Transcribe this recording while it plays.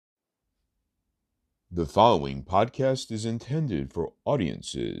The following podcast is intended for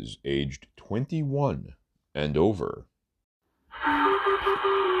audiences aged 21 and over.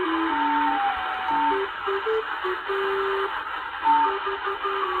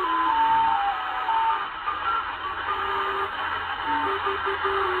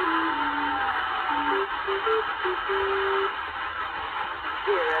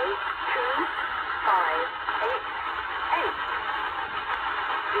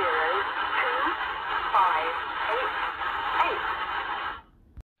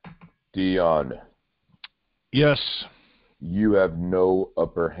 Dion, Yes. you have no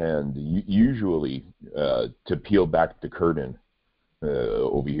upper hand. Usually, to peel back the curtain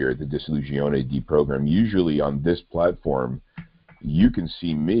over here at the Disillusione D program, usually on this platform, you can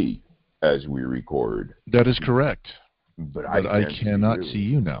see me as we record. That is correct. But I cannot see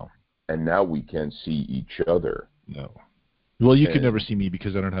you now. And now we can't see each other. No. Well, you can never see me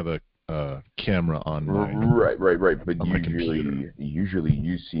because I don't have a camera on my Right. But on my computer. usually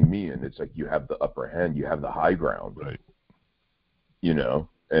you see me, and it's like you have the upper hand, you have the high ground. Right. You know,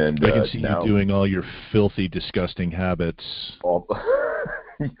 and I can see now, you doing all your filthy, disgusting habits.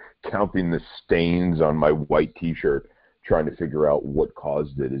 Counting the stains on my white T-shirt, trying to figure out what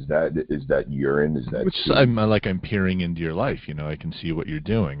caused it. Is that urine? Is that? Which I'm peering into your life. You know, I can see what you're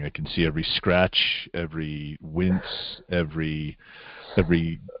doing. I can see every scratch, every wince, every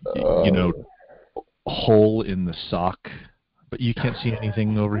hole in the sock. But you can't see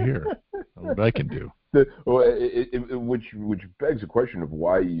anything over here. What I can do. Which begs the question of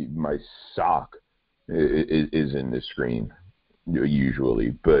why my sock is in the screen usually,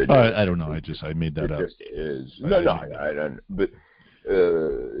 but I don't know. I made that up. It just is. I don't. But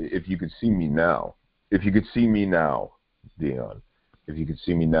if you could see me now, Dion, if you could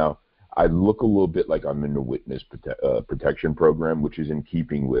see me now, I look a little bit like I'm in the witness protection program, which is in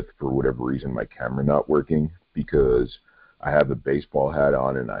keeping with, for whatever reason, my camera not working, because I have a baseball hat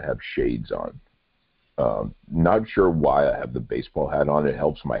on and I have shades on. Not sure why I have the baseball hat on. It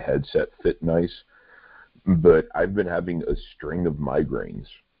helps my headset fit nice. But I've been having a string of migraines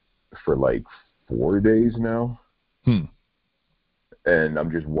for like 4 days now. And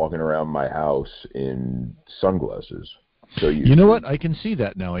I'm just walking around my house in sunglasses. So you know what? I can see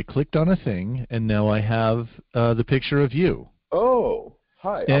that now. I clicked on a thing, and now I have the picture of you. Oh,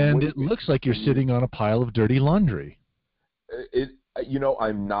 hi. And it looks like you're sitting on a pile of dirty laundry.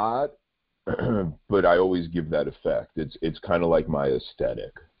 I'm not, but I always give that effect. It's kind of like my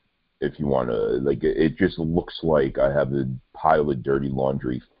aesthetic. If you want to, like, it just looks like I have a pile of dirty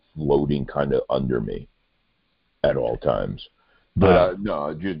laundry floating kind of under me at all times. But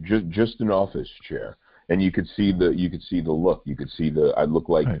no, just an office chair. And you could see the look. You could see I look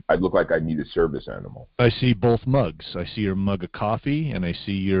like I need a service animal. I see both mugs. I see your mug of coffee, and I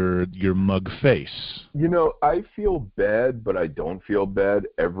see your mug face. You know, I feel bad, but I don't feel bad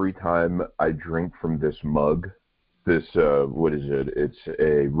every time I drink from this mug. This what is it? It's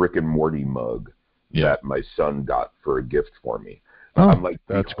a Rick and Morty mug that my son got for a gift for me. Oh, I'm like,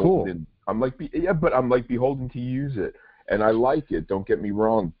 that's cool. But I'm like beholden to use it. And I like it, don't get me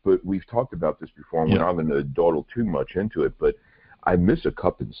wrong, but we've talked about this before, and we're not going to dawdle too much into it, but I miss a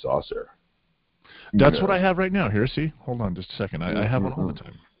cup and saucer. That's what I have right now. Here, see? Hold on just a second. I have it all the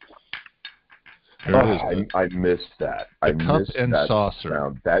time. Here it is. I miss that. A cup and saucer.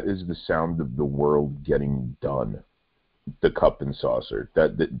 Sound. That is the sound of the world getting done. The cup and saucer.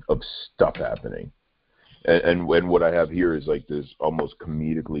 Of stuff happening. And what I have here is like this almost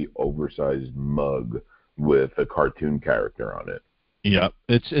comedically oversized mug with a cartoon character on it. Yeah,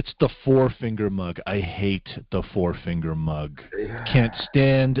 it's the four-finger mug. I hate the four-finger mug. Can't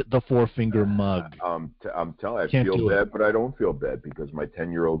stand the four-finger mug. I'm telling you, I feel bad, but I don't feel bad because my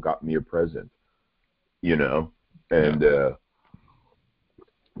 10-year-old got me a present. You know, and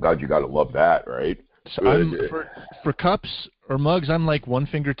God, you got to love that, right? So for cups or mugs, I'm like one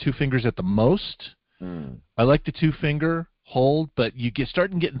finger, two fingers at the most. I like the two-finger hold, but you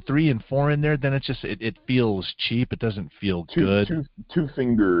starting getting 3 and 4 in there, then it's just it feels cheap. It doesn't feel good. Two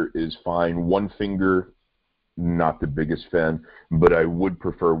finger is fine. One finger, not the biggest fan, but I would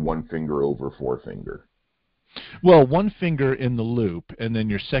prefer one finger over 4 finger. Well, one finger in the loop, and then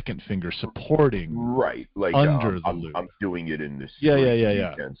your second finger supporting. Right, like under the loop. I'm doing it in this. Yeah. You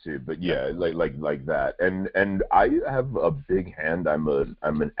can see, but like that. And I have a big hand. I'm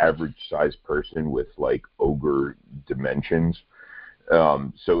an average sized person with like ogre dimensions.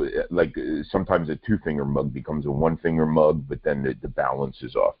 So like sometimes a 2-finger mug becomes a 1-finger mug, but then the balance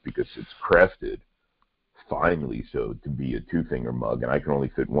is off because it's crafted finely so to be a two-finger mug, and I can only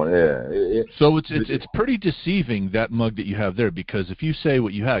fit one. So it's pretty deceiving, that mug that you have there, because if you say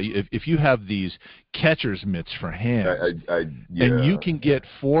what you have, if you have these catcher's mitts for hands, yeah. and you can get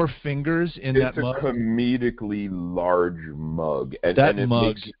 4 fingers in that mug. It's a comedically large mug. And that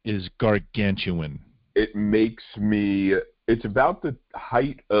mug is gargantuan. It makes me. It's about the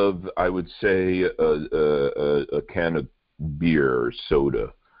height of, I would say, a can of beer or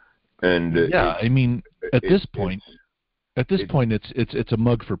soda. And yeah, I mean, at this point, it's a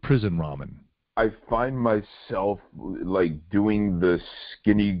mug for prison ramen. I find myself like doing the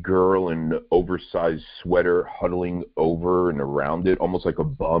skinny girl in oversized sweater, huddling over and around it, almost like a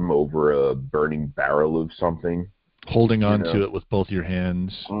bum over a burning barrel of something. Holding on to it with both your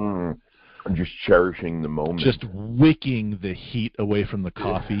hands. I'm just cherishing the moment. Just wicking the heat away from the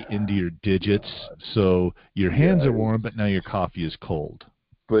coffee into your digits, so your hands are warm, but now your coffee is cold.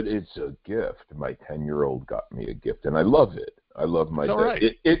 But it's a gift. My 10-year-old got me a gift, and I love it. I love my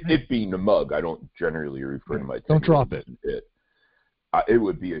it being a mug. I don't generally refer to my 10-year-old. Don't drop it. It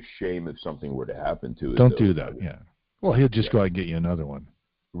would be a shame if something were to happen to it. Don't do that, yeah. Well, he'll just go out and get you another one.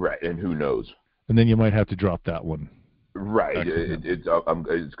 Right, and who knows? And then you might have to drop that one. Right. I'm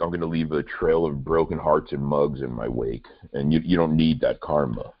going to leave a trail of broken hearts and mugs in my wake, and you don't need that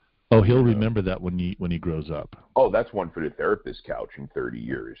karma. Oh, he'll remember that when he grows up. Oh, that's one for the therapist couch in 30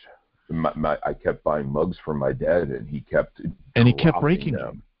 years. I kept buying mugs for my dad, and he kept breaking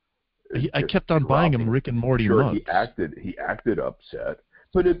them. I kept on buying him Rick and Morty mugs. He acted upset,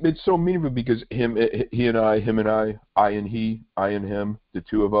 but it's so meaningful because him and I and he, I and him, the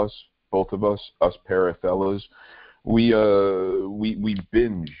two of us, both of us pair of fellas, we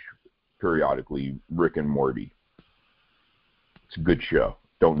binge periodically Rick and Morty. It's a good show.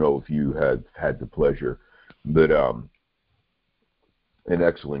 Don't know if you have had the pleasure, but an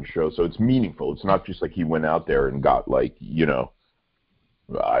excellent show. So it's meaningful. It's not just like he went out there and got like,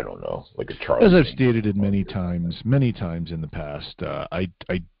 I don't know, like a Charlie. As I've stated it many times in the past, I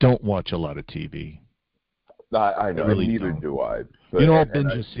don't watch a lot of TV. I know, really neither do I. But, I'll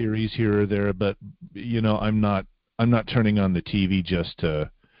binge a series here or there, but I'm not turning on the TV just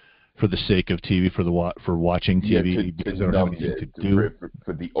for the sake of TV, for watching TV, because I don't have anything to do.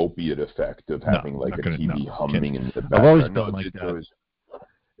 For the opiate effect of having a TV humming in the background. I've always done like that.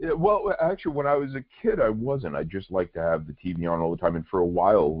 Well, actually, when I was a kid, I wasn't. I just liked to have the TV on all the time. And for a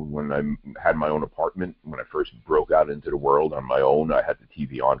while, when I had my own apartment, when I first broke out into the world on my own, I had the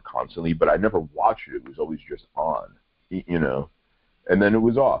TV on constantly, but I never watched it. It was always just on, And then it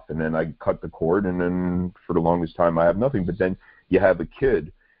was off, and then I cut the cord, and then for the longest time, I have nothing. But then you have a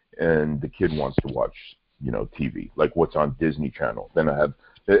kid, and the kid wants to watch, TV, like what's on Disney Channel. Then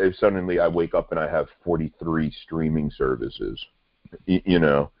suddenly I wake up and I have 43 streaming services,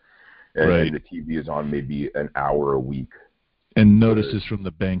 and the TV is on maybe an hour a week. And notices from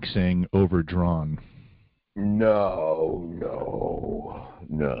the bank saying overdrawn. No.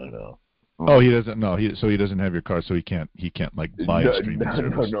 Oh, he doesn't. No, so he doesn't have your card, so he can't like buy a streaming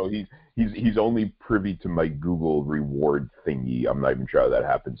service. No. He's only privy to my Google reward thingy. I'm not even sure how that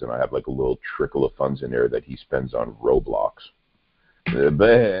happens, and I have like a little trickle of funds in there that he spends on Roblox.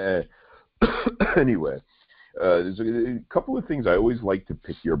 But anyway, there's a couple of things I always like to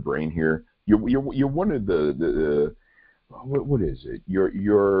pick your brain here. You're one of the what is it?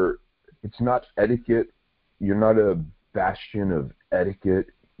 It's not etiquette. You're not a bastion of etiquette.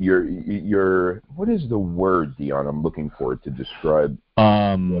 You're what is the word, Dion, I'm looking for to describe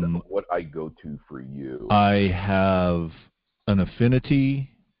what I go to for you? I have an affinity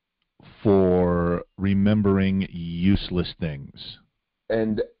for remembering useless things.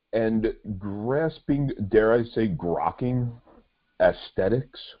 And grasping, dare I say, grokking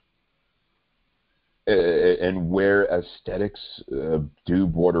aesthetics, and where aesthetics do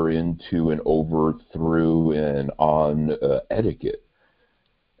border into an over, through, and on etiquette.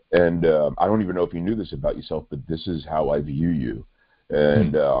 And I don't even know if you knew this about yourself, but this is how I view you.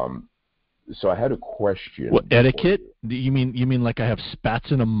 And so I had a question. What etiquette? You mean like I have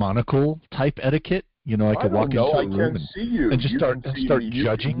spats and a monocle type etiquette? I could walk into a room and just start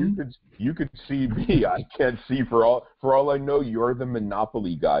judging. You could see me. I can't see. For all I know, you're the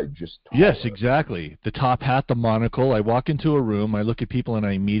Monopoly guy. Just taller. Yes, exactly. The top hat, the monocle. I walk into a room. I look at people and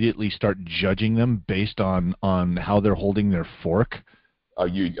I immediately start judging them based on how they're holding their fork. I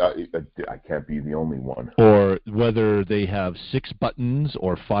can't be the only one. Or whether they have 6 buttons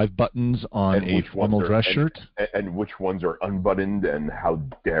or 5 buttons on a formal dress shirt. And which ones are unbuttoned, and how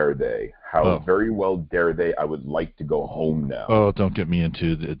dare they? How very well dare they? I would like to go home now. Oh, don't get me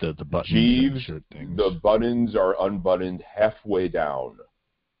into the buttons Jeeves, shirt things. The buttons are unbuttoned halfway down.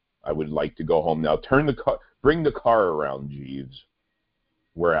 I would like to go home now. Bring the car around, Jeeves.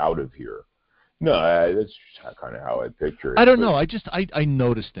 We're out of here. No, that's kind of how I picture it. I don't know. I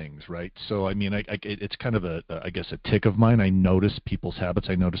notice things, right? So I mean, it's kind of I guess a tick of mine. I notice people's habits.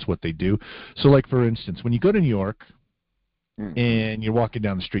 I notice what they do. So like for instance, when you go to New York and you're walking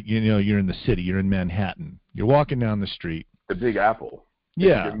down the street, you're in the city, you're in Manhattan. You're walking down the street. The Big Apple.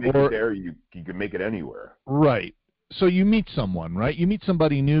 Yeah. If you can make it there, you can make it anywhere. Right. So you meet someone, right? You meet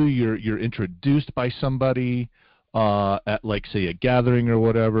somebody new. You're introduced by somebody at like say a gathering or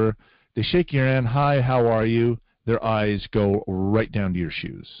whatever. They shake your hand. Hi, how are you? Their eyes go right down to your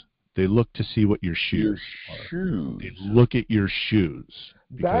shoes. They look to see what your shoes are. They look at your shoes.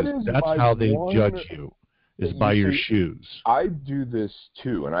 Because that's how they judge you, is by your shoes. I do this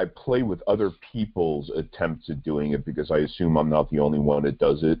too, and I play with other people's attempts at doing it because I assume I'm not the only one that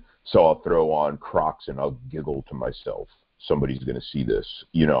does it. So I'll throw on Crocs and I'll giggle to myself. Somebody's going to see this.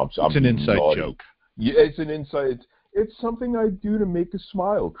 It's an inside joke. Yeah, it's an inside. It's something I do to make a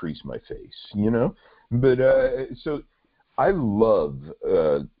smile crease my face, But so I love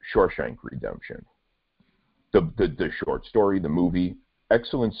Shawshank Redemption. The short story, the movie,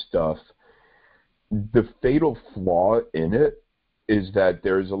 excellent stuff. The fatal flaw in it is that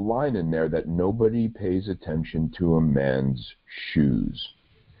there's a line in there that nobody pays attention to a man's shoes.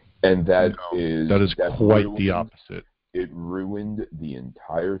 And that is quite the opposite. It ruined the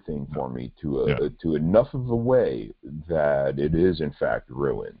entire thing for me to enough of a way that it is in fact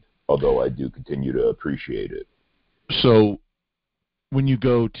ruined, although I do continue to appreciate it. So when you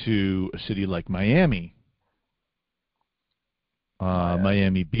go to a city like Miami,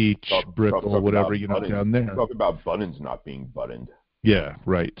 Miami Beach, Brickell, whatever, down there. Talk about buttons not being buttoned. Yeah,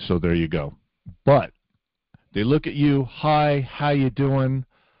 right. So there you go. But they look at you, hi, how you doing?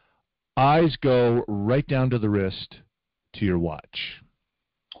 Eyes go right down to the wrist to your watch.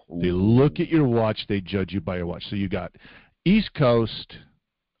 Ooh. They look at your watch, they judge you by your watch. So you got East Coast,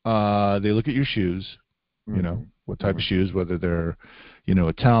 they look at your shoes, what type of shoes, whether they're,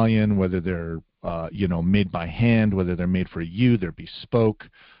 Italian, whether they're, made by hand, whether they're made for you, they're bespoke,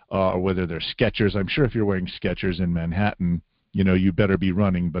 or whether they're Skechers. I'm sure if you're wearing Skechers in Manhattan, you better be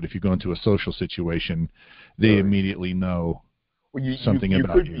running, but if you go into a social situation, they immediately know something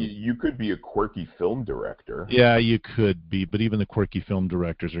about you. You could be a quirky film director. Yeah, you could be, but even the quirky film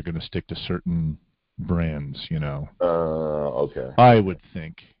directors are going to stick to certain brands, Okay. I would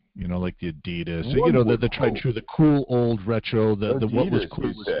think, like the Adidas, the tried true, the cool old retro, the what was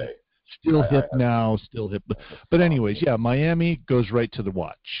cool was still hip now, still hip. But anyways, yeah, Miami goes right to the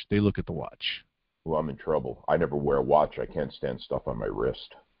watch. They look at the watch. Well, I'm in trouble. I never wear a watch. I can't stand stuff on my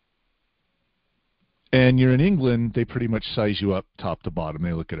wrist. And you're in England, they pretty much size you up top to bottom.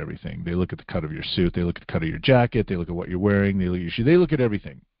 They look at everything. They look at the cut of your suit. They look at the cut of your jacket. They look at what you're wearing. They look at your shoe. They look at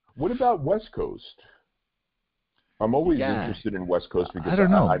everything. What about West Coast? I'm always interested in West Coast because I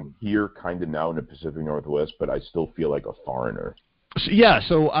don't know. I'm here kind of now in the Pacific Northwest, but I still feel like a foreigner.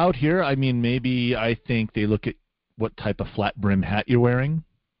 So out here, I mean, maybe I think they look at what type of flat brim hat you're wearing.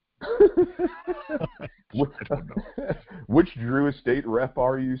 I don't know. Which Drew Estate rep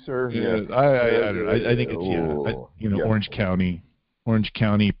are you, sir? Yeah, I don't know. I think it's Orange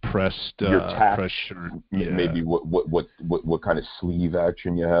County pressed press shirt. Maybe what kind of sleeve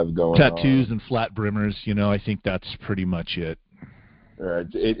action you have going Tattoos on. And flat brimmers. I think that's pretty much it.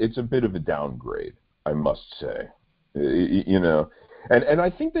 It's a bit of a downgrade, I must say. And I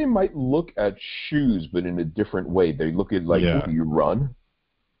think they might look at shoes, but in a different way. They look at do you run?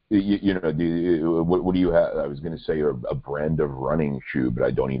 What do you have? I was going to say a brand of running shoe, but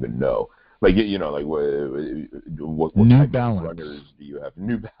I don't even know. What New type Balance. of runners do you have?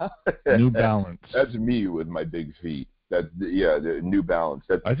 New Balance. New Balance. That's me with my big feet. The New Balance.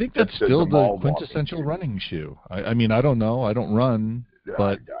 I think that's still the quintessential running shoe. I mean, I don't know. I don't run,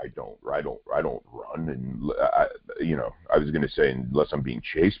 but I don't run, and I was going to say unless I'm being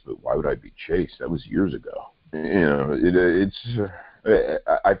chased, but why would I be chased? That was years ago.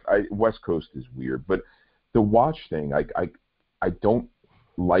 West Coast is weird, but the watch thing, I don't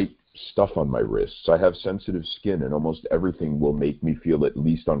like stuff on my wrists. I have sensitive skin, and almost everything will make me feel at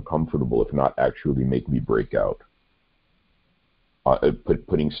least uncomfortable, if not actually make me break out.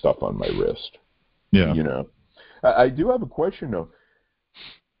 Putting stuff on my wrist. Yeah. I do have a question though.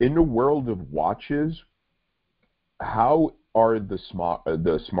 In the world of watches, how are the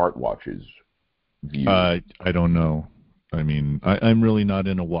smartwatches viewed? I don't know. I mean, I'm really not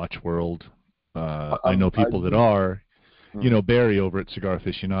in a watch world. I know people that are. Barry over at Cigar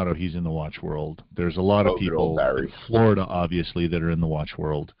Aficionado, he's in the watch world. There's a lot of people in Florida, obviously, that are in the watch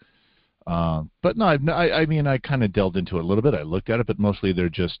world. But no, I mean, I kind of delved into it a little bit. I looked at it, but mostly they're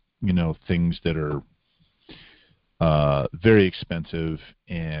just, things that are very expensive,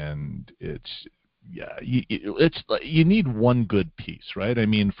 and it's like you need one good piece, right? I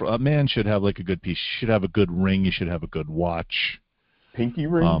mean, for a man should have like a good piece. You should have a good ring. You should have a good watch. Pinky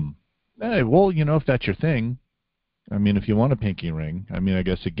ring? Well, if that's your thing. I mean, if you want a pinky ring, I mean, I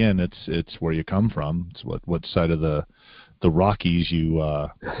guess again, it's where you come from. It's what side of the Rockies you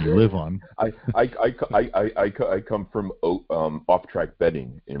live on. I come from off-track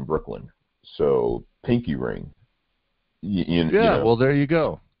betting in Brooklyn, so pinky ring. Well, there you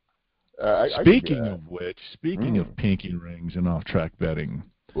go. Speaking of which, speaking of pinky rings and off-track betting,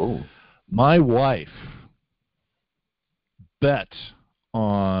 my wife bet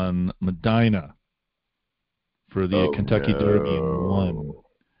on Medina for the Kentucky Derby and won.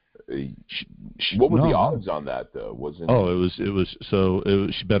 What were the odds on that, though? She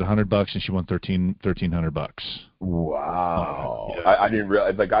bet $100 and she won $1,300. Wow! Yeah. I didn't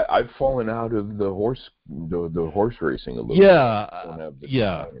realize. Like I've fallen out of the horse racing a little.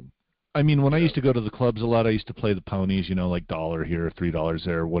 Yeah. I mean, when I used to go to the clubs a lot, I used to play the ponies, like $1 here, $3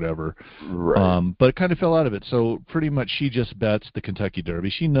 there, whatever. Right. But it kind of fell out of it. So pretty much she just bets the Kentucky Derby.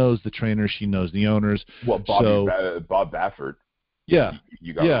 She knows the trainers. She knows the owners. Well, Bob Baffert. Yeah.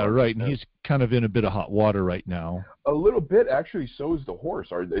 Right. And he's kind of in a bit of hot water right now. A little bit, actually. So is the horse.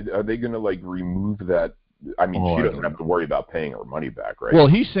 Are they going to remove that? I mean, she doesn't have to worry about paying her money back, right? Well,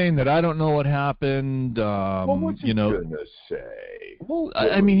 he's saying that I don't know what happened. What's he going to say? Well,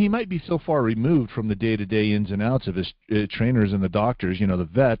 I mean, he might be so far removed from the day-to-day ins and outs of his trainers and the doctors, the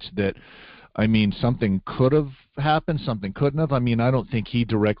vets, that, I mean, something could have happened, something couldn't have. I mean, I don't think he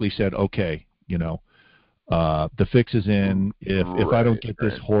directly said, okay, the fix is in. If I don't get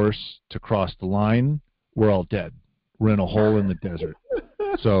this horse to cross the line, we're all dead. We're in a hole in the desert.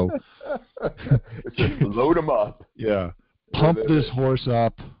 So load him up. Yeah. Pump this horse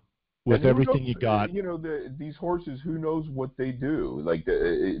up with everything you got. These horses, who knows what they do? Like,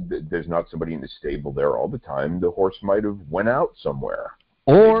 there's not somebody in the stable there all the time. The horse might have went out somewhere.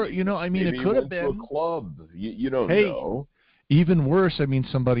 Or, I mean, it could have been to a club. You don't know. Even worse, I mean,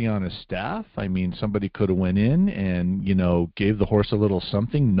 somebody on his staff. I mean, somebody could have went in and, gave the horse a little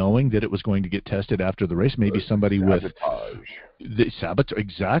something, knowing that it was going to get tested after the race. Maybe somebody sabotage.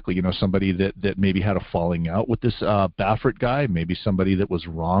 Exactly. Somebody that maybe had a falling out with this Baffert guy. Maybe somebody that was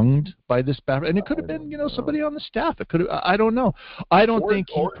wronged by this Baffert. And it could have been, somebody on the staff. It could have. I don't know. I don't think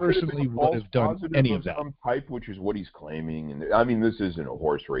he personally would have done any of that. Some type, which is what he's claiming. And I mean, this isn't a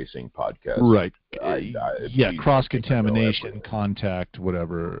horse racing podcast. Right. Cross-contamination, contact,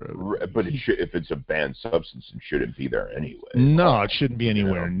 whatever. But if it's a banned substance, it shouldn't be there anyway. No, it shouldn't be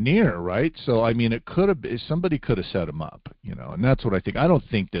anywhere near, right? So, I mean, somebody could have set him up, and that's what I think. I don't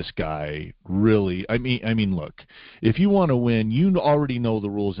think this guy really, I mean, look, if you want to win, you already know the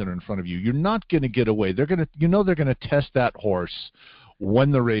rules that are in front of you. You're not going to get away. They're going to test that horse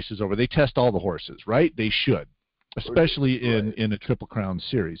when the race is over. They test all the horses, right? They should. Especially in a Triple Crown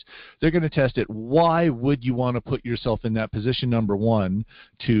series. They're going to test it. Why would you want to put yourself in that position, number one,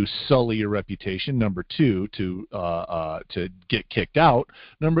 to sully your reputation, number two, to get kicked out,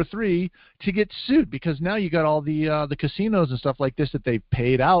 number three, to get sued? Because now you got all the casinos and stuff like this that they've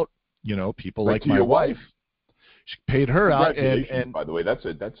paid out, people like my wife. She paid her out, and by the way, that's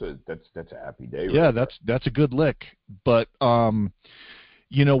a happy day. Yeah, right? that's a good lick. But why?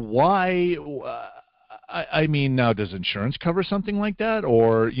 I mean, now, does insurance cover something like that?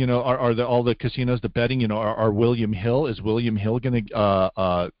 Or, are all the casinos, the betting, are William Hill? Is William Hill going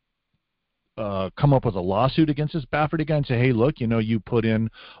to come up with a lawsuit against this Baffert guy and say, hey, look, you put in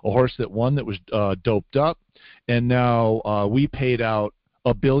a horse that won that was doped up, and now we paid out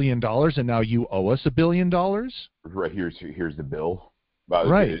 $1 billion, and now you owe us $1 billion? Right, here's the bill.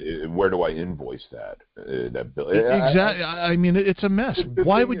 Right. Where do I invoice that bill? Exactly. I mean, it's a mess.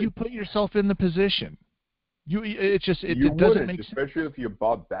 Why would you put yourself in the position? It doesn't make sense. Especially if you're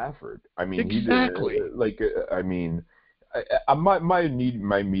Bob Baffert. I mean, exactly. My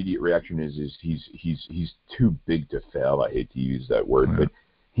immediate reaction is he's too big to fail. I hate to use that word, but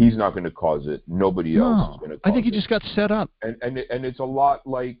he's not going to cause it. Nobody else is going to cause it. I think he just got set up. And it's a lot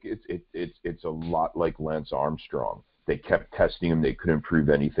like it's a lot like Lance Armstrong. They kept testing him. They couldn't prove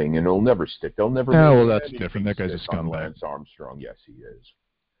anything, and it'll never stick. They'll never. Oh, well, that's different. That guy's a scumbag. Lance Armstrong, yes, he is.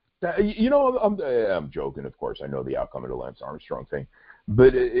 I'm joking, of course. I know the outcome of the Lance Armstrong thing,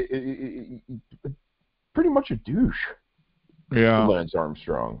 but pretty much a douche. Yeah. Lance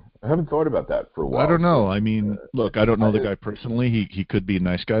Armstrong. I haven't thought about that for a while. I don't know. I mean, look, I don't know the guy personally. He could be a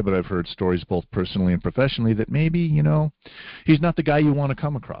nice guy, but I've heard stories both personally and professionally that maybe, he's not the guy you want to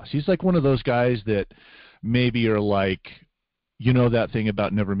come across. He's like one of those guys that maybe are like, that thing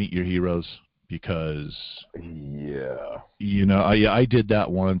about never meet your heroes, because I did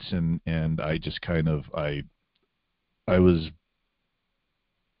that once, and I just kind of I was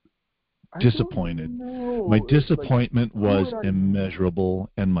disappointed. My disappointment was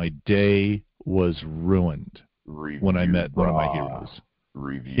immeasurable, and my day was ruined when I met one of my heroes.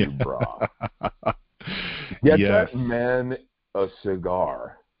 Review bra. Get that man a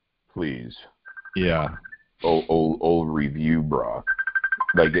cigar, please. Yeah. Old review bra.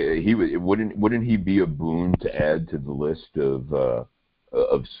 Like wouldn't he be a boon to add to the list of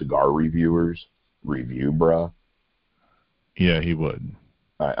cigar reviewers? Review bra. Yeah, he would.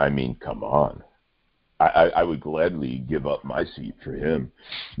 I mean, come on. I would gladly give up my seat for him,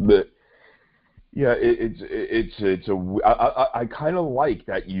 but yeah, I kind of like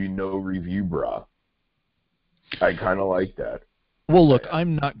that, review bra. I kind of like that. Well, look,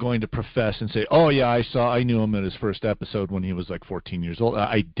 I'm not going to profess and say, oh yeah, I knew him at his first episode when he was like 14 years old.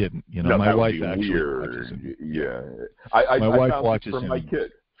 I didn't. No, my wife actually watches him. Yeah, my wife watches from him. My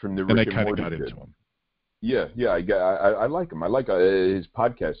kid, from the Rick and I kind of got into him. Yeah, I like him. I like his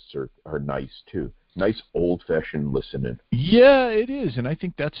podcasts are nice too. Nice old-fashioned listening. Yeah, it is, and I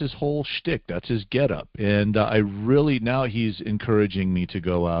think that's his whole shtick. That's his get-up, and now he's encouraging me to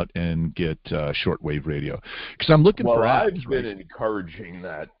go out and get shortwave radio, because I'm looking for apps. I've been encouraging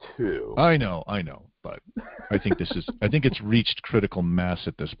that too. I know, but I think it's reached critical mass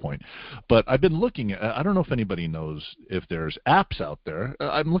at this point. But I've been looking at. I don't know if anybody knows if there's apps out there.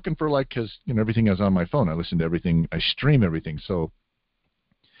 I'm looking for because everything is on my phone. I listen to everything. I stream everything. So,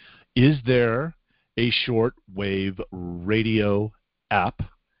 is there a shortwave radio app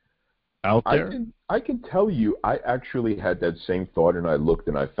out there? I can tell you, I actually had that same thought, and I looked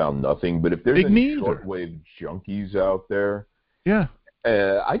and I found nothing. But if there's any shortwave junkies out there, yeah,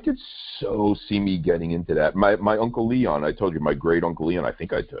 I could so see me getting into that. My Uncle Leon, I told you, my great Uncle Leon, I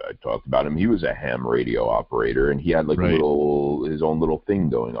think I talked about him. He was a ham radio operator, and he had his own little thing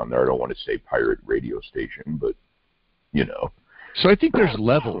going on there. I don't want to say pirate radio station, but So I think there's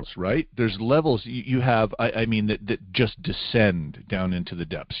levels, right? There's levels you have, that just descend down into the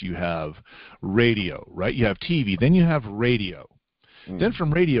depths. You have radio, right? You have TV, then you have radio. Then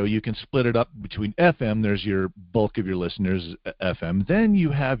from radio, you can split it up between FM. There's your bulk of your listeners, FM. Then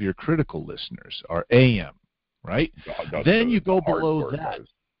you have your critical listeners, or AM, right? Then you go below that.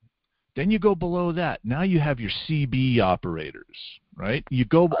 Then you go below that. Now you have your CB operators, right? You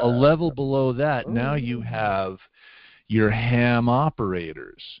go a level below that. Now you have your ham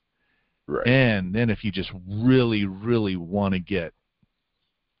operators. Right. And then if you just really, really want to get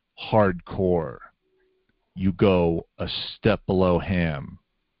hardcore, you go a step below ham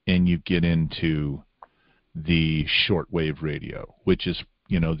and you get into the shortwave radio, which is,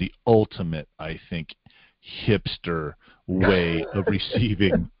 the ultimate, I think, hipster way of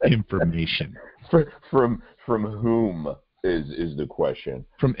receiving information. From whom is the question?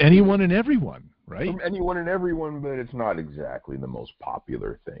 From anyone and everyone. Right? From anyone and everyone, but it's not exactly the most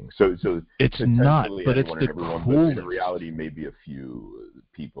popular thing. So it's not, but it's the coolest. But in reality, maybe a few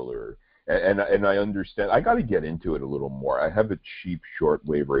people are, and I understand. I got to get into it a little more. I have a cheap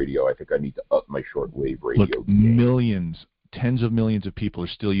shortwave radio. I think I need to up my shortwave radio. Look, millions, tens of millions of people are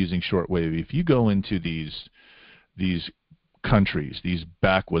still using shortwave. If you go into these countries, these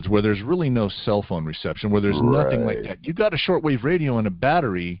backwoods, where there's really no cell phone reception, where there's nothing like that, you got a shortwave radio and a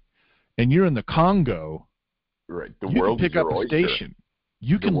battery, and you're in the Congo, right? You can pick up a station.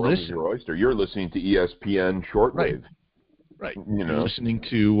 You can listen. Is your oyster. You're listening to ESPN shortwave. Right. You're listening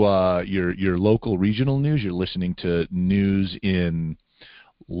to your local regional news. You're listening to news in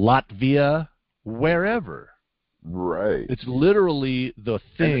Latvia, wherever. Right. It's literally the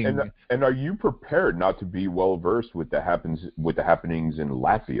thing. And are you prepared not to be well versed with the happenings in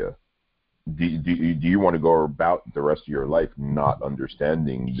Latvia? Do you want to go about the rest of your life not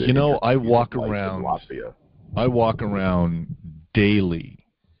understanding? I walk around daily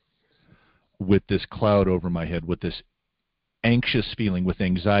with this cloud over my head, with this anxious feeling, with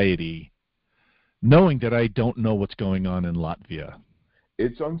anxiety, knowing that I don't know what's going on in Latvia.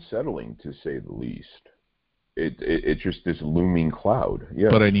 It's unsettling, to say the least. It's just this looming cloud. Yeah.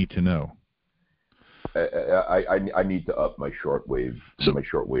 But I need to know. I need to up my shortwave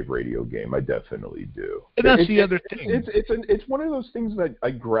radio game. I definitely do. And that's the other thing. It's one of those things that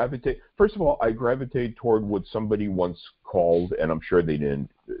I gravitate. First of all, I gravitate toward what somebody once called, and I'm sure they didn't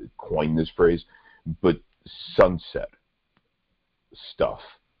coin this phrase, but sunset. stuff,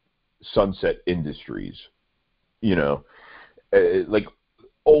 Sunset Industries, like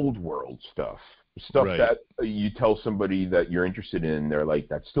old world stuff Right. that you tell somebody that you're interested in, they're like,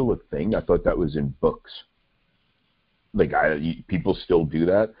 that's still a thing? I thought that was in books. Like, people still do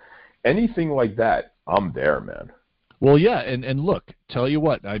that. Anything like that, I'm there, man. Well, yeah, and look, tell you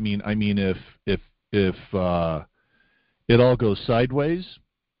what, I mean, if it all goes sideways,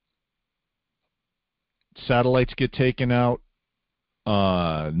 satellites get taken out,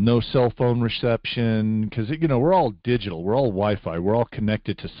 no cell phone reception, because we're all digital, we're all Wi-Fi, we're all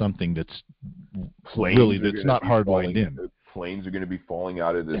connected to something that's that's not hardlined in. Planes are going to be falling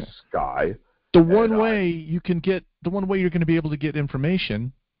out of the sky. The one way you're going to be able to get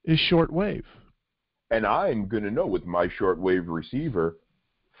information is shortwave. And I'm going to know with my shortwave receiver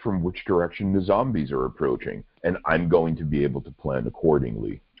from which direction the zombies are approaching, and I'm going to be able to plan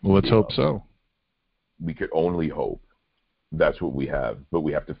accordingly. Well, let's hope so. We could only hope. That's what we have, but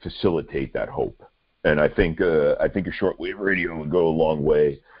we have to facilitate that hope. And I think a shortwave radio would go a long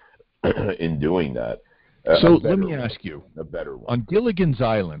way in doing that. So let me ask you, a better one. On Gilligan's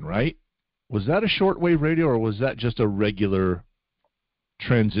Island, right? Was that a shortwave radio, or was that just a regular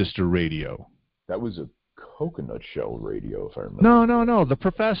transistor radio? That was a coconut shell radio, if I remember. No. The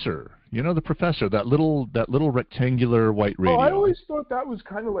Professor. The Professor. That little rectangular white radio. Oh, I always thought that was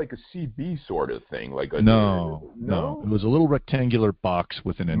kind of like a CB sort of thing, like a no. It was a little rectangular box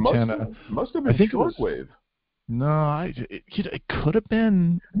with an antenna. Must have been shortwave. No, it could have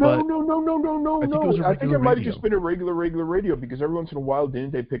been. No. I think it might have just been a regular radio, because every once in a while,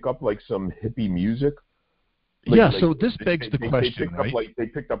 didn't they pick up like some hippie music? So this begs the question, right? They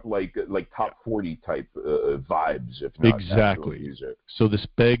picked up like top 40 type vibes, if not exactly. Music. So this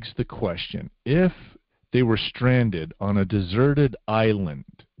begs the question: if they were stranded on a deserted island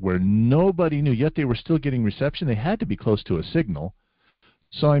where nobody knew, yet they were still getting reception, they had to be close to a signal.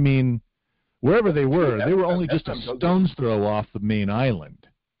 So I mean, wherever they were only just a stone's throw off the main island.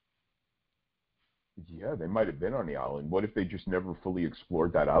 Yeah, they might have been on the island. What if they just never fully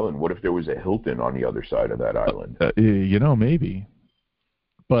explored that island? What if there was a Hilton on the other side of that island? Maybe.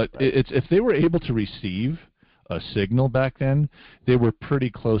 But right. If they were able to receive a signal back then, they were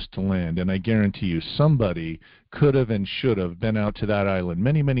pretty close to land. And I guarantee you somebody could have and should have been out to that island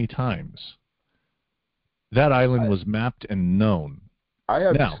many, many times. That island was mapped and known. I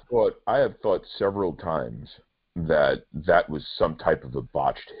have thought several times that was some type of a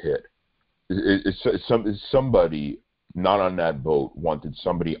botched hit. Somebody not on that boat wanted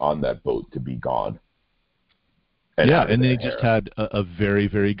somebody on that boat to be gone. And they just had a very,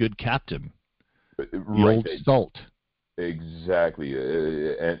 very good captain. Right. Old Salt. Exactly.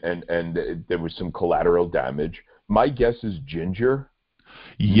 And there was some collateral damage. My guess is Ginger.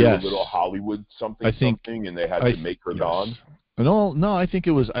 Yes. A little Hollywood something, and they had to make her gone. No, I think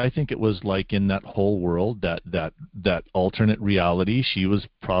it was like in that whole world, that alternate reality, she was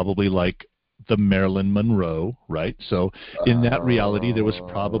probably like the Marilyn Monroe, right? So in that reality, there was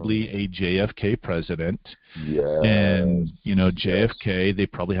probably a JFK president. Yeah. And, JFK, they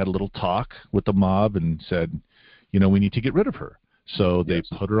probably had a little talk with the mob and said, we need to get rid of her. So they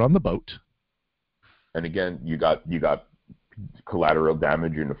put her on the boat. And again, you got collateral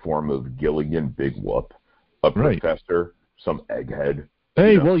damage in the form of Gilligan, big whoop, a professor, some egghead.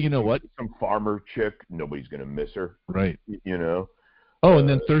 Hey, well, you know what? Some farmer chick, nobody's going to miss her. Right. Oh, and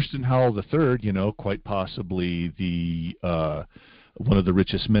then Thurston Howell III, quite possibly the one of the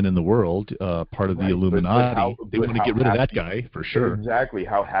richest men in the world, part of the Illuminati. They want to get rid of that guy for sure. Exactly.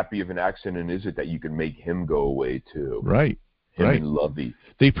 How happy of an accident is it that you can make him go away too? Right. Him and Lovey.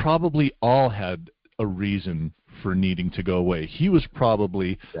 They probably all had a reason for needing to go away. He was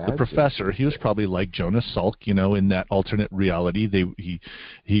probably the professor. He was probably like Jonas Salk, in that alternate reality.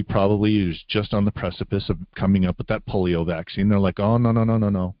 He probably was just on the precipice of coming up with that polio vaccine. They're like, oh no,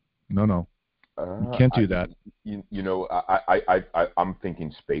 you can't do that. I'm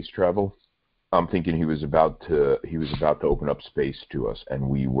thinking space travel. I'm thinking he was about to open up space to us, and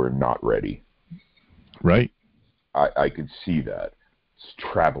we were not ready. Right. I could see that. It's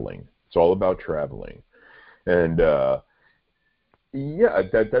traveling. It's all about traveling. And that's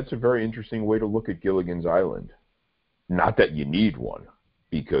a very interesting way to look at Gilligan's Island. Not that you need one,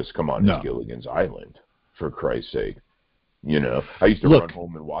 because come on, it's Gilligan's Island, for Christ's sake. I used to run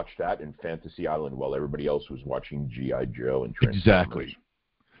home and watch that in Fantasy Island while everybody else was watching G.I. Joe and Transformers. Exactly.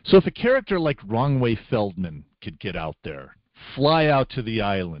 So if a character like Wrongway Feldman could get out there, fly out to the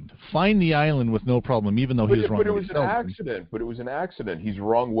island, find the island with no problem, even though he was Wrongway Feldman. But it was an accident. He's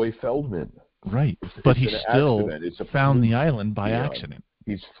Wrongway Feldman. Right, but he still found the island by accident.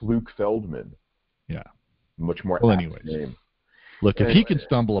 He's Fluke Feldman. Yeah. Much more anyways. name. Look, if he can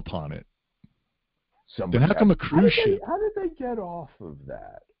stumble upon it, then how come a cruise ship? How did they get off of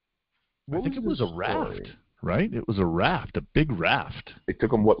that? I think it was a raft, right? It was a raft, a big raft. It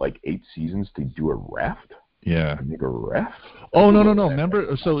took them, what, like 8 seasons to do a raft? Yeah. To make a raft? Oh, no.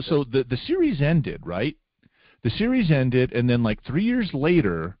 Remember, so the series ended, right? The series ended, and then like 3 years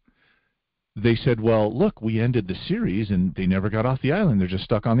later, they said, well, look, we ended the series, and they never got off the island. They're just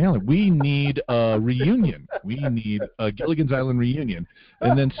stuck on the island. We need a reunion. We need a Gilligan's Island reunion.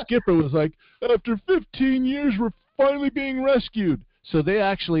 And then Skipper was like, after 15 years, we're finally being rescued. So they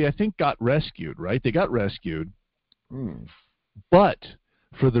actually, I think, got rescued, right? They got rescued. But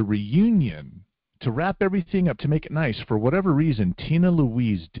for the reunion, to wrap everything up, to make it nice, for whatever reason, Tina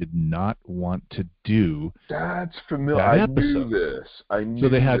Louise did not want to do That's familiar. that I episode. knew this. So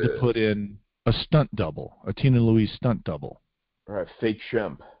they had to put in a stunt double, a Tina Louise stunt double. Right, fake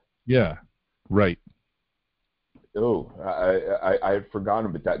Shemp. Yeah, right. Oh, I had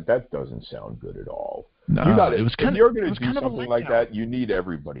forgotten, but that doesn't sound good at all. No, it was kind if you're of. going to do something like that, you need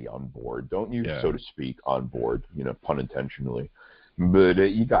everybody on board, don't you? Yeah. So to speak, on board. Pun intentionally. But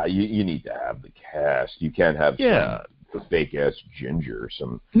you need to have the cast. You can't have some fake ass Ginger or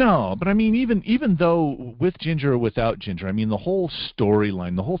some. No, but I mean, even though with Ginger or without Ginger, I mean, the whole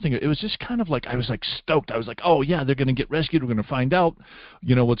storyline, the whole thing, it was just kind of like I was like stoked. I was like, oh yeah, they're going to get rescued. We're going to find out,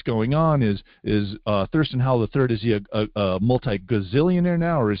 what's going on. Is Thurston Howell III, is he a multi-gazillionaire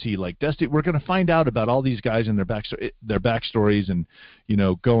now, or is he like destitute? We're going to find out about all these guys and their backstories, and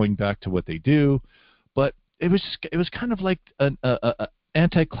going back to what they do. But it was kind of like an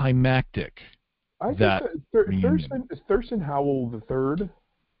anticlimactic. I think Thurston Howell III,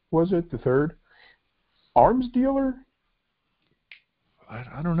 was it the third? Arms dealer?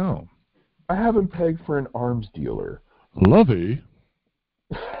 I don't know. I have him pegged for an arms dealer. Lovey.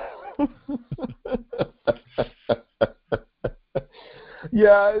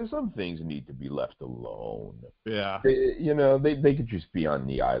 Yeah, some things need to be left alone. Yeah. They could just be on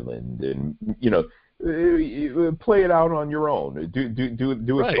the island and, play it out on your own.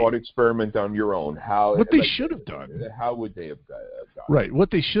 Do a thought experiment on your own. What they should have done. How would they have done? Right. What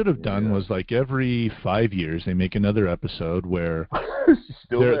they should have done was like every 5 years they make another episode where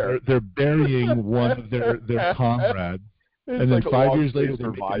they're burying one of their comrade, and then 5 years later they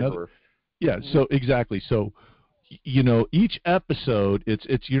make another. Yeah. So exactly. So each episode,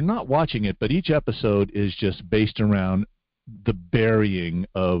 it's you're not watching it, but each episode is just based around the burying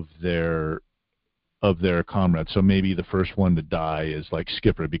of their comrade. So maybe the first one to die is like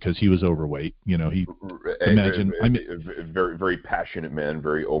Skipper because he was overweight. Very, very passionate man,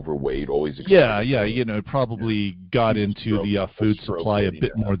 very overweight, always. Probably got into the food supply a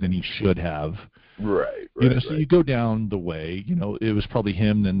bit more than he should have. Right. So you go down the way. It was probably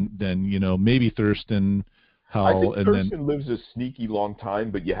him, then maybe Thurston Howell, I think Thurston lives a sneaky long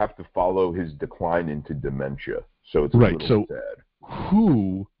time, but you have to follow his decline into dementia. So it's a little sad.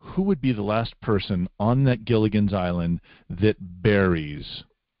 Who would be the last person on that Gilligan's Island that buries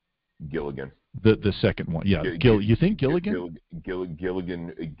Gilligan? The second one, yeah. You think Gilligan?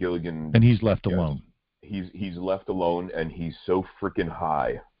 Gilligan. And he's left alone. He's left alone, and he's so freaking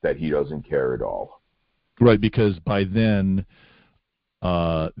high that he doesn't care at all. Right, because by then,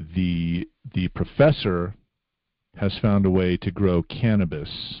 the professor has found a way to grow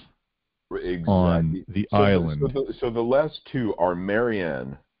cannabis. Exactly. On the island. So the last two are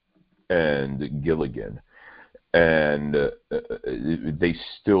Marianne and Gilligan, and they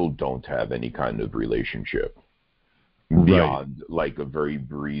still don't have any kind of relationship beyond like a very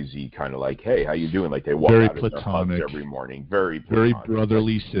breezy kind of like, hey, how you doing? Like they walk out of their hugs every morning. Very platonic. Very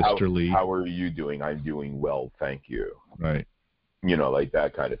brotherly, sisterly. How are you doing? I'm doing well, thank you. Right. Like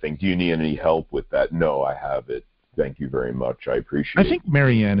that kind of thing. Do you need any help with that? No, I have it. Thank you very much. I appreciate it. I think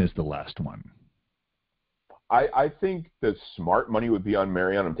Marianne is the last one. I think the smart money would be on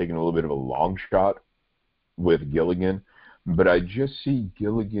Marianne. I'm taking a little bit of a long shot with Gilligan, but I just see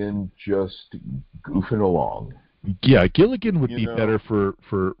Gilligan just goofing along. Yeah, Gilligan would be better for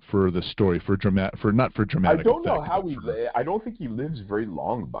the story, not for dramatic. I don't know how I don't think he lives very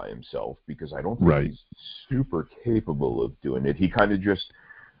long by himself because I don't think he's super capable of doing it. He kind of just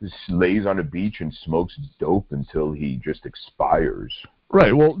lays on a beach and smokes dope until he just expires.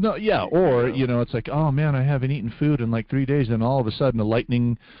 Right. Well, no, yeah. Or it's like, oh man, I haven't eaten food in like 3 days, and all of a sudden,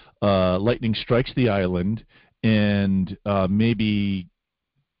 lightning strikes the island, and maybe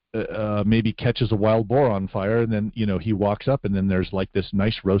catches a wild boar on fire, and then he walks up, and then there's like this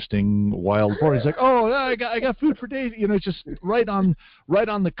nice roasting wild boar. He's like, oh, I got food for days. Just right on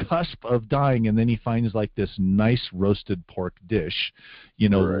the cusp of dying, and then he finds like this nice roasted pork dish,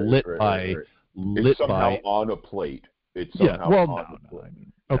 lit by somehow on a plate. It's Yeah. somehow Well, on the no. I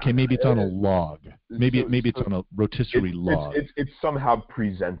mean, okay, maybe it's on a log. Maybe it's on a rotisserie log. It's somehow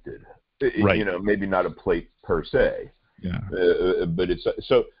presented. Right. You know, maybe not a plate per se. Yeah. But it's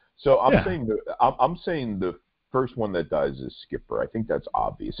so I'm Yeah. saying I'm saying the first one that dies is Skipper. I think that's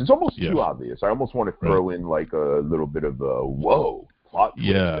obvious. It's almost too obvious. I almost want to throw in like a little bit of a whoa plot twist.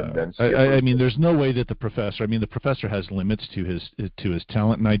 Yeah. And then Skipper. I mean, there's no way that the professor has limits to his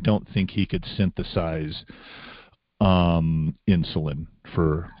talent, and I don't think he could synthesize insulin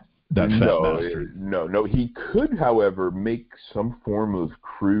for that fat bastard. No. He could, however, make some form of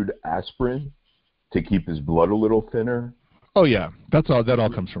crude aspirin to keep his blood a little thinner. Oh yeah, that all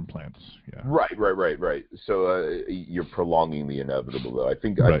comes from plants. Yeah. Right. So you're prolonging the inevitable, though. I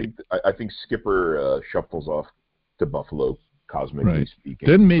think Skipper shuffles off to Buffalo, cosmically speaking.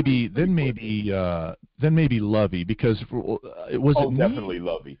 Then maybe Lovey, because it was definitely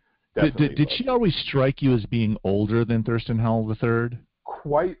Lovey. Did she always strike you as being older than Thurston Howell III?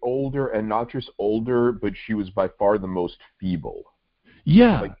 Quite older, and not just older, but she was by far the most feeble.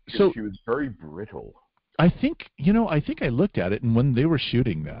 Yeah. So she was very brittle. I think I looked at it, and when they were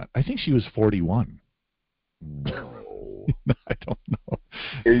shooting that, I think she was 41. No. I don't know.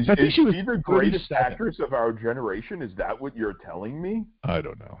 Is she the greatest actress of our generation? Is that what you're telling me? I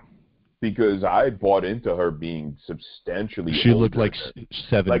don't know. Because I bought into her being substantially She older. Looked like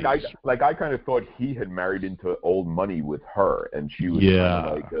 70s. I kind of thought he had married into old money with her, and she was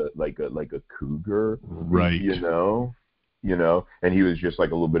kind of like a cougar, right? You know, and he was just like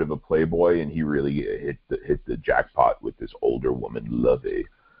a little bit of a playboy, and he really hit the jackpot with this older woman, Lovey.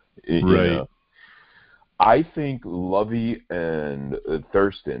 You know? I think Lovey and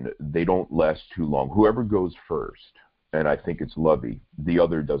Thurston, they don't last too long. Whoever goes first, and I think it's Lovey, the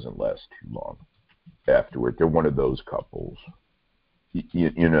other doesn't last too long afterward. They're one of those couples.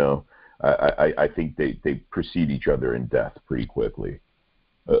 You know, I think they precede each other in death pretty quickly.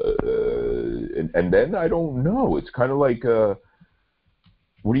 And then I don't know. It's kind of like,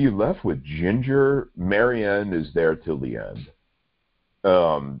 what are you left with? Ginger, Marianne is there till the end.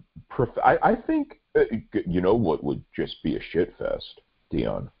 I think, you know what would just be a shit fest,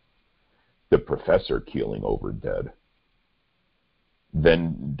 Dion? The professor keeling over dead.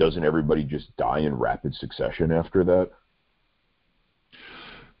 Then doesn't everybody just die in rapid succession after that?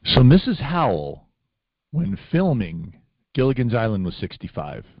 So Mrs. Howell, when filming, Gilligan's Island was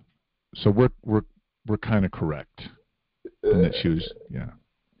 65. So we're kind of correct in that she was,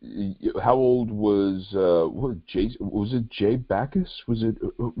 How old was was it Jay Backus? Was it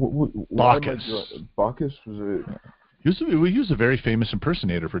Bacchus? Bacchus was it? He was a very famous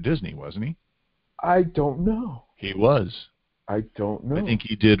impersonator for Disney, wasn't he? I don't know. He was. I don't know. I think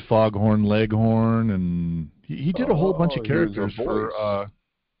he did Foghorn Leghorn, and he did a whole bunch of characters for.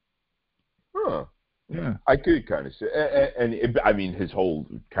 Yeah. I could kind of say, I mean, his whole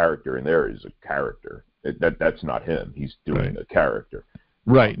character in there is a character. That's not him. He's doing a character.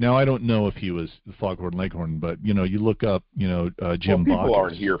 Right. Now, I don't know if he was the Foghorn Leghorn, but, you look up, Jim Bacchus. People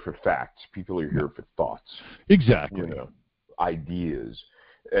aren't here for facts. People are here for thoughts. Exactly. Ideas.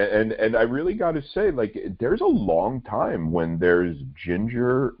 And I really got to say, like, there's a long time when there's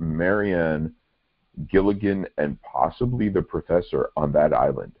Ginger, Marianne, Gilligan, and possibly the professor on that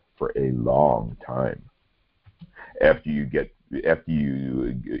island for a long time. After you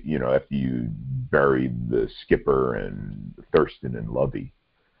bury the Skipper and Thurston and Lovey,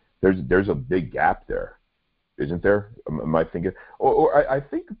 there's a big gap there, isn't there? Am I thinking? Or I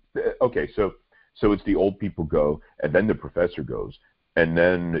think okay, so it's the old people go, and then the professor goes, and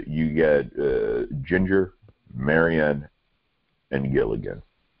then you get Ginger, Marianne, and Gilligan.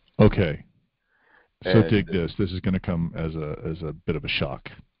 Okay. So dig this. This is going to come as a bit of a shock.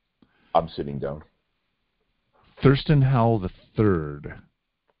 I'm sitting down. Thurston Howell III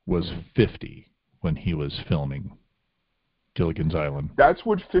was 50 when he was filming Gilligan's Island. That's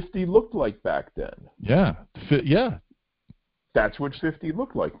what 50 looked like back then. Yeah. That's what 50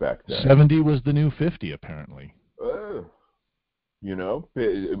 looked like back then. 70 was the new 50, apparently.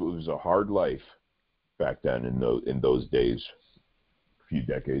 It was a hard life back then in those days, a few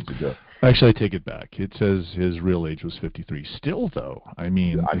decades ago. Actually, I take it back. It says his real age was 53. Still, though, I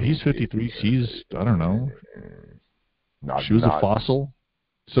mean he's 53. She's, I don't know. She was a fossil.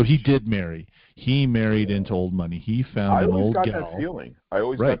 So he did marry. He married into old money. He found an old gal. I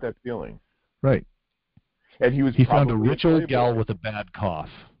always got that feeling. Right. And he found a rich old gal with a bad cough.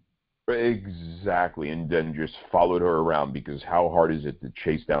 Exactly, and then just followed her around, because how hard is it to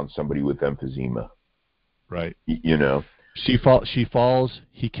chase down somebody with emphysema? Right. She falls.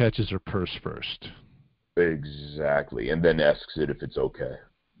 He catches her purse first. Exactly, and then asks it if it's okay.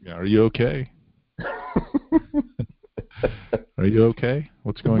 Yeah, are you okay? Are you okay?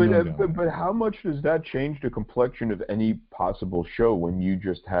 What's going on? But how much does that change the complexion of any possible show when you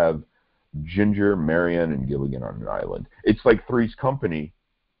just have Ginger, Marianne, and Gilligan on an island? It's like Three's Company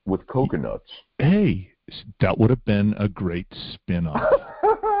with coconuts. Hey, that would have been a great spin-off.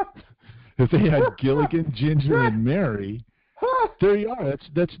 If they had Gilligan, Ginger, and Mary, there you are.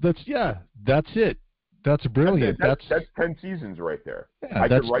 That's it. That's brilliant. That's 10 seasons right there. Yeah, I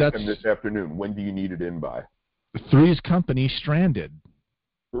could write them this afternoon. When do you need it in by? Three's Company stranded.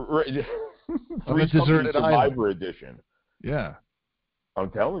 Right. On a deserted island. Survivor edition. Yeah. I'm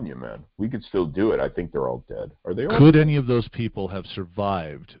telling you, man, we could still do it. I think they're all dead. Are they all Could dead? any of those people have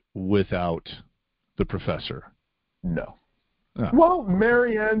survived without the professor? No. Oh. Well,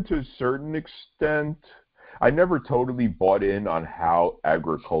 Marianne, to a certain extent. I never totally bought in on how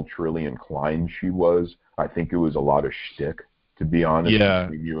agriculturally inclined she was. I think it was a lot of shtick, to be honest,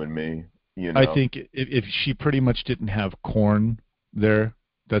 between you and me. You know? I think if she pretty much didn't have corn there,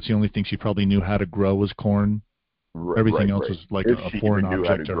 that's the only thing she probably knew how to grow was corn. Everything else was like a foreign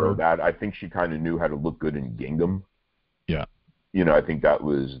object to her. That, I think she kind of knew how to look good in gingham. Yeah. You know, I think that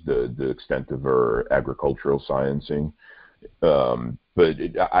was the extent of her agricultural sciencing.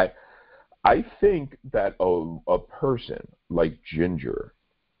 But I think that a person like Ginger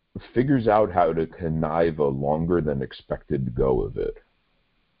figures out how to connive a longer than expected go of it.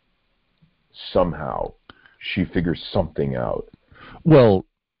 Somehow, she figures something out. Well,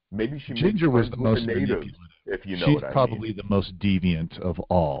 maybe she Ginger was the most manipulative. If you know She's what I mean. probably the most deviant of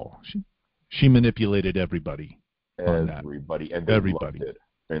all. She manipulated everybody. Everybody, and they loved it.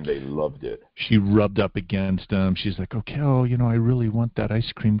 And they loved it. She rubbed up against them. She's like, okay, I really want that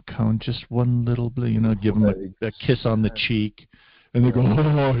ice cream cone. Just one little bit, give them a kiss on the cheek. And they go,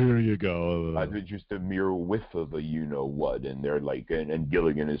 oh, here you go. Just a mere whiff of a you-know-what. And they're like, and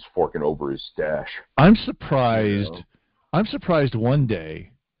Gilligan is forking over his stash. I'm surprised. I'm surprised one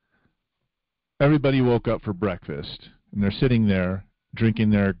day everybody woke up for breakfast. And they're sitting there drinking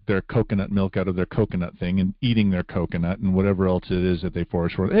their coconut milk out of their coconut thing and eating their coconut and whatever else it is that they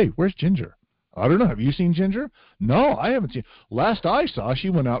forage for. Hey, where's Ginger? I don't know. Have you seen Ginger? No, I haven't seen. Last I saw, she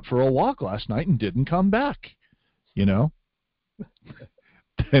went out for a walk last night and didn't come back. Then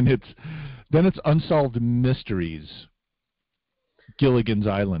it's Unsolved Mysteries, Gilligan's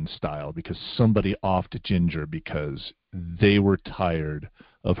Island style, because somebody offed Ginger because they were tired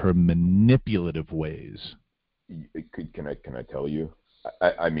of her manipulative ways. Can I tell you?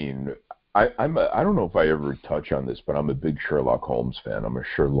 I mean, I don't know if I ever touch on this, but I'm a big Sherlock Holmes fan. I'm a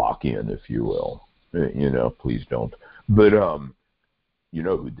Sherlockian, if you will. Please don't. But you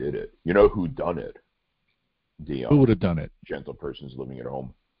know who did it? You know who done it? Who would have done it? Gentle persons living at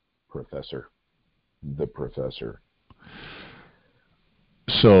home. Professor. The Professor.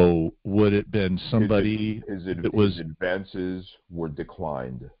 So would it been somebody his advances were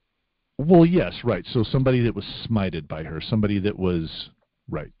declined? Well, yes, right. So somebody that was smited by her, somebody that was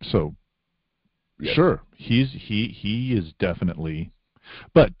right. So yes. Sure, he is definitely.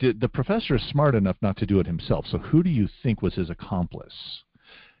 But the professor is smart enough not to do it himself. So who do you think was his accomplice?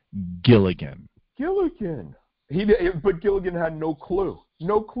 Gilligan. Gilligan. But Gilligan had no clue.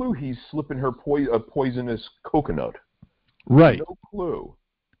 No clue he's slipping her a poisonous coconut. Right. No clue.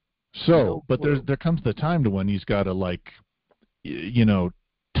 So, but there comes the time to when he's got to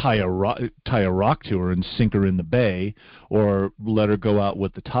tie a rock to her and sink her in the bay, or let her go out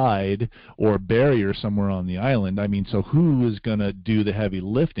with the tide, or bury her somewhere on the island. I mean, so who is going to do the heavy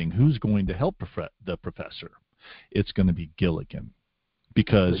lifting? Who's going to help the professor? It's going to be Gilligan,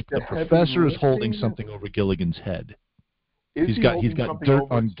 because the professor is holding something over Gilligan's head. He's got dirt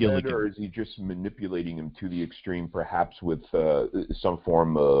on Gilligan. Or is he just manipulating him to the extreme, perhaps with some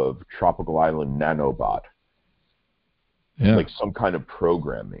form of tropical island nanobot? Yeah. Like some kind of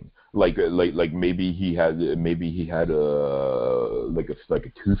programming, like maybe he had a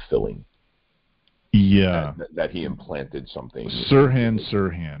tooth filling. Yeah, that he implanted something. Sirhan.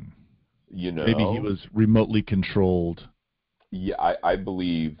 Maybe he was remotely controlled. Yeah, I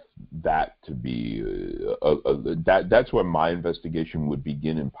believe that to be that's where my investigation would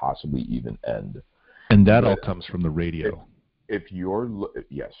begin and possibly even end. And that all comes from the radio. If you're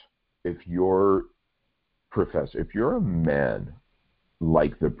Professor, if you're a man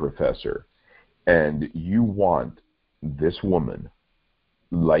like the Professor and you want this woman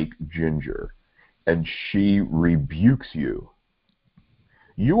like Ginger and she rebukes you,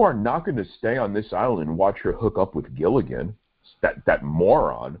 you are not going to stay on this island and watch her hook up with Gilligan, that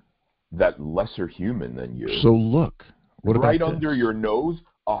moron, that lesser human than you. So look, what right about under this? your nose,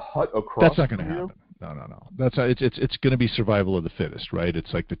 a hut across. That's not going to happen. No. That's it's going to be survival of the fittest, right?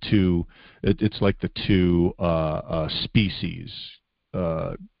 It's like the two, it's like the two species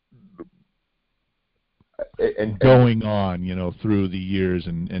going on, through the years,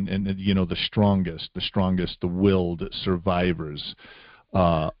 and the strongest, the willed survivors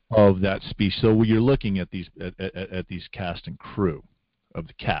of that species. So you're looking at these at these cast and crew of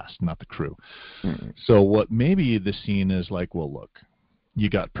the cast, not the crew. Mm-hmm. So what maybe the scene is like, well, look, you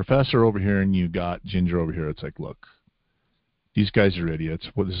got Professor over here and you got Ginger over here. It's like, look, these guys are idiots.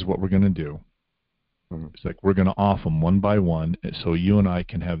 Well, this is what we're going to do. Mm-hmm. It's like we're going to off them one by one, so you and I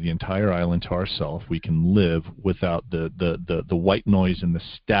can have the entire island to ourselves. We can live without the white noise and the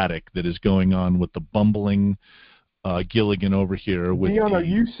static that is going on with the bumbling Gilligan over here. With Leon, are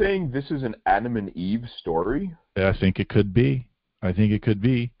you saying this is an Adam and Eve story? I think it could be.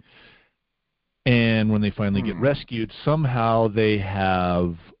 And when they finally get rescued, somehow they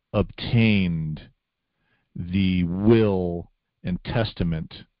have obtained the will and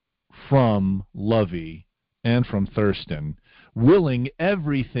testament from Lovey and from Thurston, willing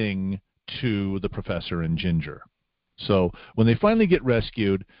everything to the Professor and Ginger. So when they finally get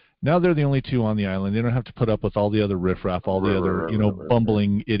rescued, now they're the only two on the island. They don't have to put up with all the other riffraff, all the other,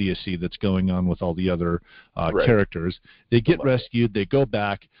 bumbling idiocy that's going on with all the other characters. They get rescued. They go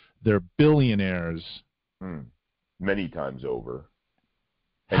back. They're billionaires. Many times over.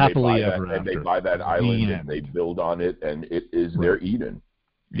 Happily ever after. And they buy that island and they build on it, and it is their Eden.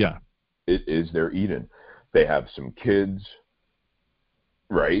 Yeah. It is their Eden. They have some kids,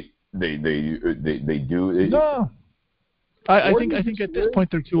 right? They do it. No. I think at this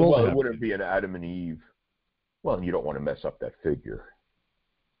point they're too old. Well, it wouldn't be an Adam and Eve. Well, you don't want to mess up that figure.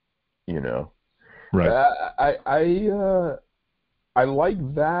 Right. I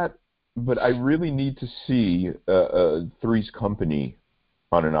like that, but I really need to see Three's Company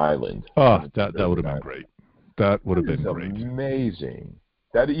on an island. Oh, that would have been great. That would have been great. Amazing.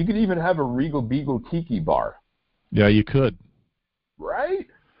 That you could even have a Regal Beagle Tiki bar. Yeah, you could. Right?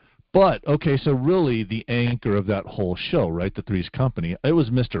 But, okay, so really the anchor of that whole show, right, the Three's Company, it was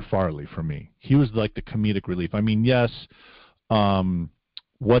Mr. Farley for me. He was like the comedic relief. I mean, yes,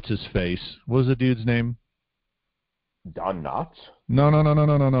 what's his face? What was the dude's name? Don Knotts? No.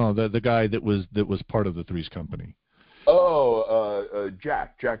 The guy that was part of the Three's Company. Oh,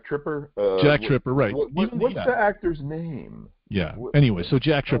 Jack Tripper. Jack Tripper, right. What's the actor's name? Yeah. Anyway, so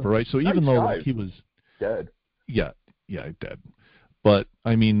Jack Tripper, right? So even though he was dead. Yeah, dead. But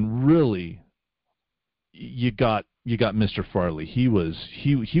I mean, really, you got Mr. Farley. He was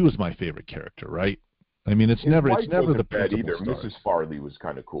my favorite character, right? I mean, it's never the bad either. Stars. Mrs. Farley was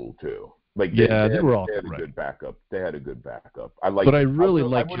kind of cool too. Like they were all a good backup. They had a good backup. I really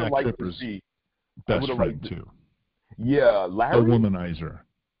like Jack Tripper's best friend too. Yeah, Larry. The womanizer.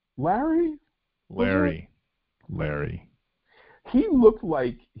 Larry. He looked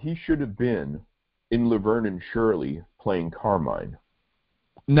like he should have been in Laverne and Shirley playing Carmine.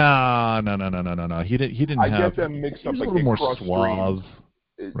 No. He didn't have. I get them mixed up. Like a little more suave.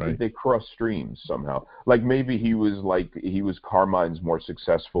 Right. They cross streams somehow. Like maybe he was Carmine's more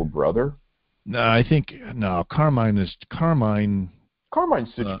successful brother. No, I think Carmine's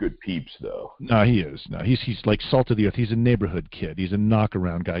such good peeps though. No, he is. No, he's like salt of the earth. He's a neighborhood kid. He's a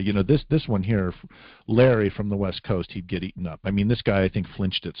knockaround guy. This one here, Larry from the West Coast, he'd get eaten up. I mean, this guy I think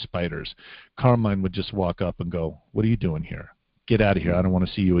flinched at spiders. Carmine would just walk up and go, "What are you doing here? Get out of here! I don't want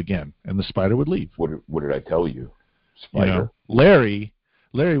to see you again." And the spider would leave. What did I tell you? Spider.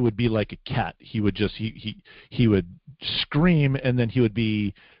 Larry would be like a cat. He would just he would scream, and then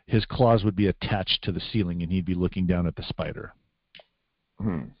his claws would be attached to the ceiling, and he'd be looking down at the spider.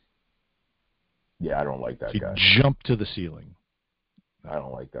 Yeah, I don't like that guy. Jump to the ceiling. I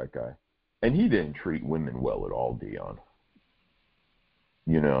don't like that guy. And he didn't treat women well at all, Dion.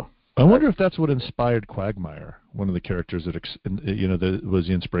 I wonder if that's what inspired Quagmire, one of the characters that was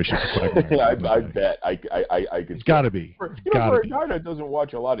the inspiration for Quagmire. I bet. I could. It's got to be. For a guy that doesn't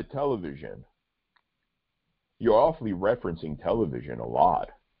watch a lot of television, you're awfully referencing television a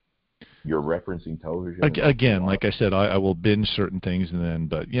lot. You're referencing television again. Like I said, I will binge certain things,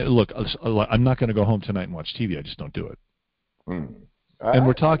 but look, I'm not going to go home tonight and watch TV. I just don't do it. And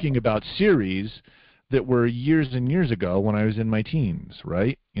we're talking about series that were years and years ago when I was in my teens,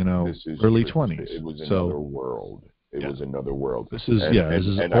 right? Early 20s. It was another world. It was another world. This is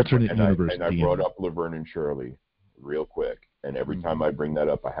alternate universe. And I brought up Laverne and Shirley real quick, and every time I bring that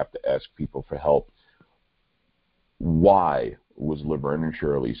up, I have to ask people for help. Why was Laverne and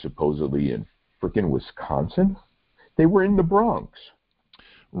Shirley supposedly in frickin' Wisconsin? They were in the Bronx.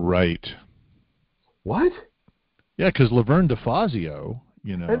 Right. What? Yeah, because Laverne DeFazio,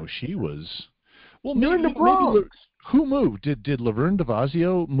 she was Well, You're in the Bronx. Who moved? Did Laverne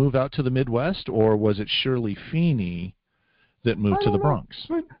DeVazio move out to the Midwest, or was it Shirley Feeney that moved to the Bronx?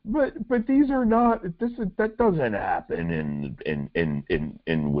 But these are not. That doesn't happen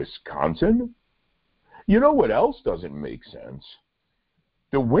in Wisconsin. You know what else doesn't make sense?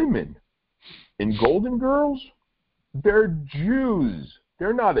 The women in Golden Girls, they're Jews.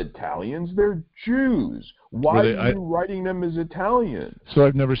 They're not Italians. They're Jews. Why are you writing them as Italian? So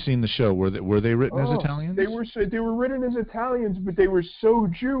I've never seen the show. Were they written as Italians? They were written as Italians, but they were so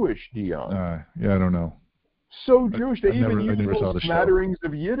Jewish, Dion. Yeah, I don't know. So Jewish. They even used smatterings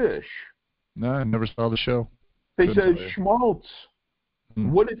of Yiddish. No, I never saw the show. They said schmaltz.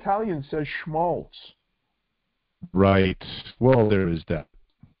 What Italian says schmaltz? Right. Well, there is that.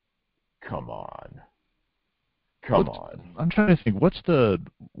 Come on. I'm trying to think. What's the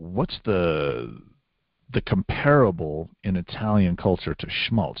comparable in Italian culture to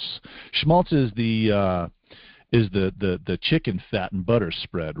schmaltz? Schmaltz is the chicken fat and butter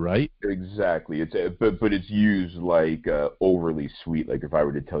spread, right? Exactly. But it's used like overly sweet. Like if I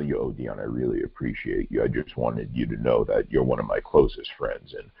were to tell you, oh, Dion, I really appreciate you. I just wanted you to know that you're one of my closest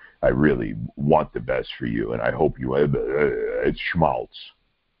friends, and I really want the best for you, and I hope you. It's schmaltz.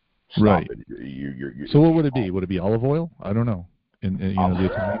 Stop right. You're so what would it be? Would it be olive oil? I don't know. In the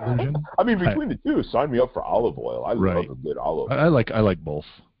Italian version. I mean, between the two, sign me up for olive oil. I love a good olive oil. I like both.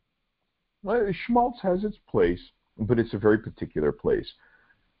 Well, schmaltz has its place, but it's a very particular place.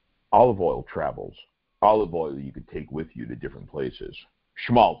 Olive oil travels. Olive oil you could take with you to different places.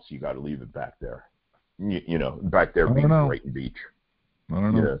 Schmaltz, you got to leave it back there. Back there being Brighton Beach. I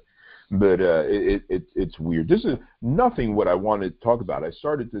don't know. Yeah. But it's weird. This is nothing what I wanted to talk about. I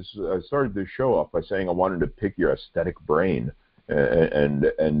started this show off by saying I wanted to pick your aesthetic brain, and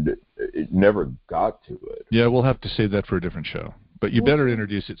it never got to it. Yeah, we'll have to save that for a different show. But you better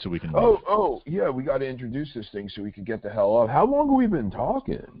introduce it so we can. Yeah, we got to introduce this thing so we can get the hell off. How long have we been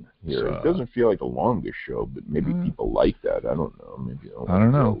talking here? It doesn't feel like the longest show, but maybe people like that. I don't know. Maybe I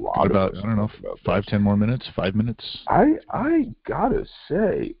don't know. What about 5-10 more minutes? 5 minutes? I gotta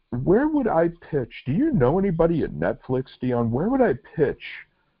say, where would I pitch? Do you know anybody at Netflix, Dion? Where would I pitch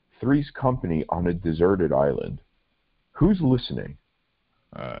Three's Company on a deserted island? Who's listening?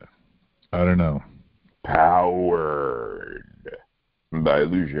 I don't know. Powered by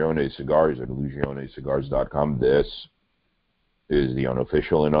Illusione Cigars at illusionecigars.com. This is the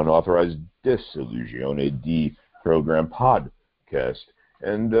unofficial and unauthorized Disillusione D program podcast.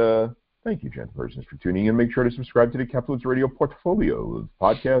 And thank you, gentlepersons, for tuning in. Make sure to subscribe to the Capulets Radio portfolio of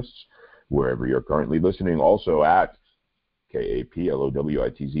podcasts wherever you're currently listening. Also at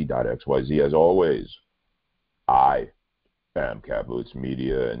KAPLOWITZ.XYZ. As always, I am Capulets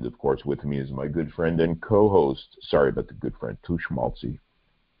Media, and of course with me is my good friend and co-host, sorry about the good friend, too schmaltzy,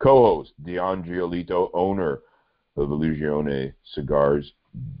 co-host Dion Giolito, owner of Illusione Cigars,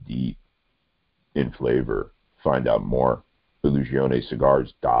 deep in flavor. Find out more,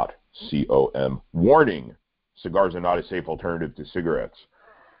 illusionecigars.com. Warning, cigars are not a safe alternative to cigarettes.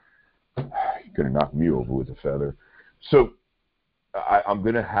 You're going to knock me over with a feather. So I'm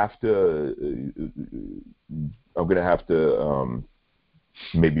gonna have to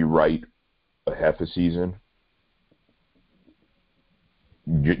maybe write a half a season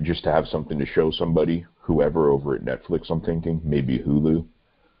just to have something to show somebody, whoever over at Netflix. I'm thinking maybe Hulu.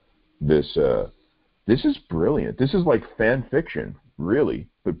 This is brilliant. This is like fan fiction, really,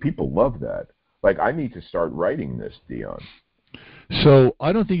 but people love that. Like, I need to start writing this, Dion. So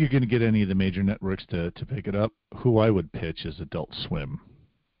I don't think you're going to get any of the major networks to pick it up. Who I would pitch is Adult Swim.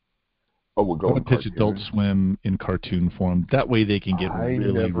 Oh, we're going. I would pitch Adult Swim in cartoon form. That way they can get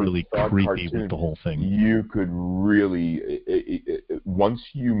really creepy with the whole thing. You could really, once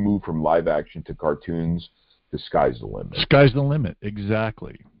you move from live action to cartoons, the sky's the limit. Sky's the limit,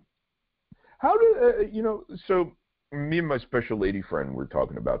 exactly. How do So me and my special lady friend were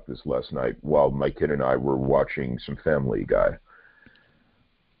talking about this last night while my kid and I were watching some Family Guy.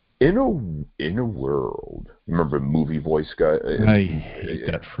 In a world, remember movie voice guy? I hate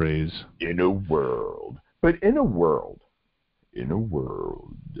that phrase. In a world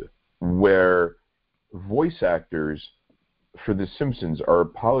where voice actors for The Simpsons are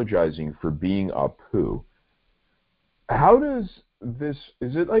apologizing for being Apu, how does this?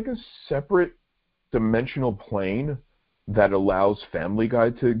 Is it like a separate dimensional plane that allows Family Guy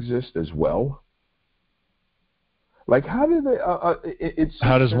to exist as well? Like, how do they?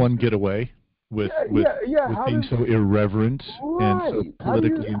 How does one get away with being so irreverent and so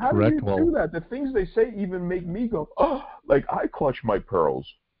politically incorrect? How do you do that? The things they say even make me go, oh, like I clutch my pearls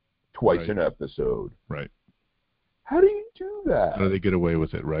twice an episode. Right. How do you do that? How do they get away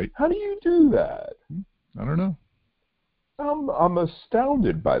with it, right? How do you do that? I don't know. I'm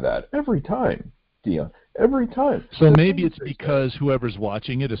astounded by that every time, Dion. Every time. So maybe it's because whoever's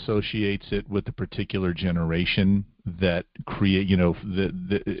watching it associates it with the particular generation that create,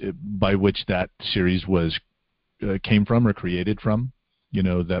 by which that series was came from or created from.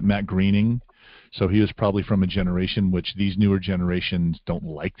 That Matt Groening. So he was probably from a generation which these newer generations don't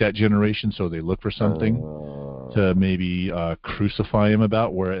like that generation, so they look for something to maybe crucify him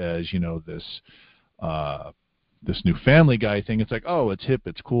about. Whereas, this new Family Guy thing, it's like, oh, it's hip,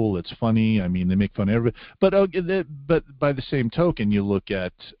 it's cool, it's funny. I mean, they make fun of everybody. But by the same token, you look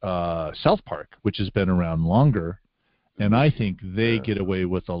at South Park, which has been around longer, and I think they get away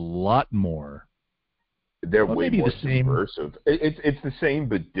with a lot more. They're way more subversive. It's the same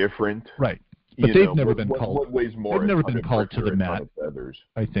but different. Right. But they've never been called. What weighs more? They've never been called to the mat.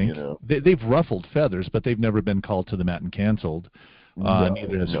 I think they've ruffled feathers, but they've never been called to the mat and canceled.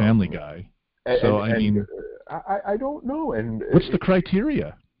 Neither has Family Guy. I don't know. And what's the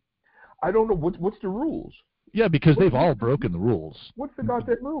criteria? I don't know. What's the rules? Yeah, because they've all broken the rules. What's the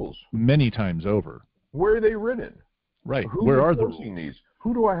goddamn rules? Many times over. Where are they written? Right. Where are the rules? These?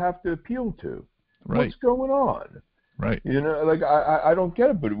 Who do I have to appeal to? Right. What's going on? Right. I don't get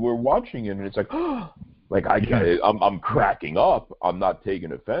it, but we're watching it, and it's like, I'm cracking up. I'm not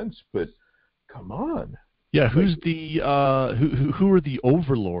taking offense, but come on. Yeah, who's the who are the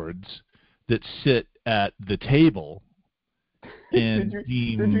overlords that sit at the table? And did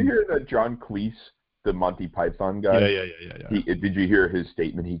you hear that John Cleese, the Monty Python guy? Yeah. Did you hear his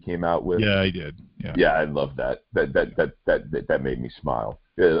statement he came out with? Yeah, I did. Yeah, I love that. That made me smile.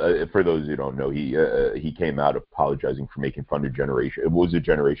 For those who don't know, he came out apologizing for making fun of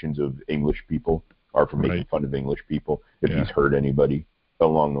generations of English people, or for making fun of English people. If he's hurt anybody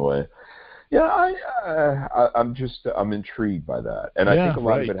along the way. Yeah, I'm intrigued by that, and I think a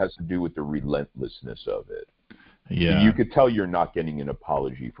lot of it has to do with the relentlessness of it. Yeah, you could tell you're not getting an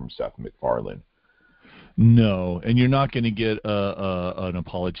apology from Seth MacFarlane. No, and you're not going to get an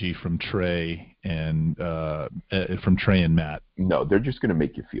apology from Trey and Matt. No, they're just going to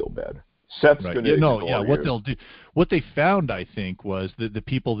make you feel bad. Seth's going to what they'll do, what they found, I think, was that the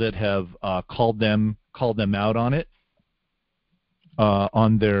people that have called them out on it,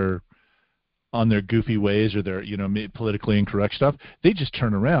 on their goofy ways or their politically incorrect stuff, they just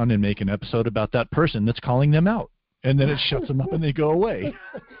turn around and make an episode about that person that's calling them out, and then it shuts them up and they go away.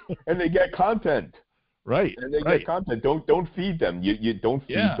 And they get content. Right. And they get content. Don't feed them. You don't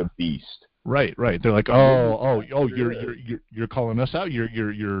feed the beast. Right. They're like, you're calling us out. You're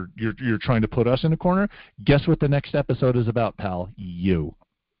trying to put us in a corner. Guess what the next episode is about, pal? You.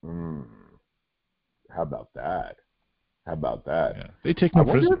 How about that? Yeah. They take no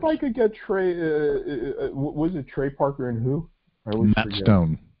prisoners. I wonder if I could get Trey. Was it Trey Parker and who? Matt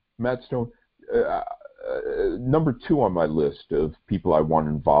Stone. Matt Stone. Number 2 on my list of people I want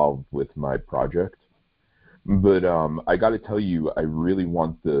involved with my project. But I got to tell you, I really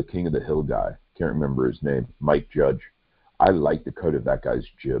want the King of the Hill guy. Can't remember his name. Mike Judge. I like the cut of that guy's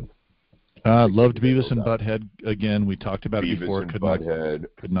jib. Loved Beavis and Butthead. Again, we talked about it before. Could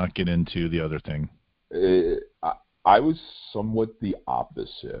not get into the other thing. I was somewhat the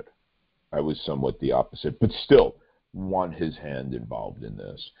opposite. But still want his hand involved in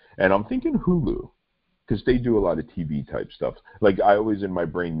this. And I'm thinking Hulu, because they do a lot of TV type stuff. Like I always in my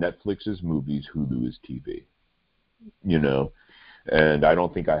brain, Netflix is movies, Hulu is TV. And I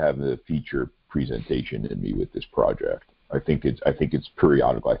don't think I have the feature presentation in me with this project. I think it's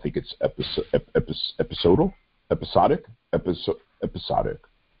periodical. I think it's episodic.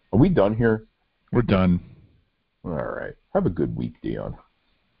 Are we done here? We're done. All right. Have a good week, Dion.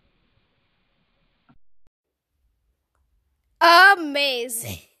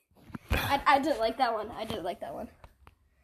 Amazing. I did like that one.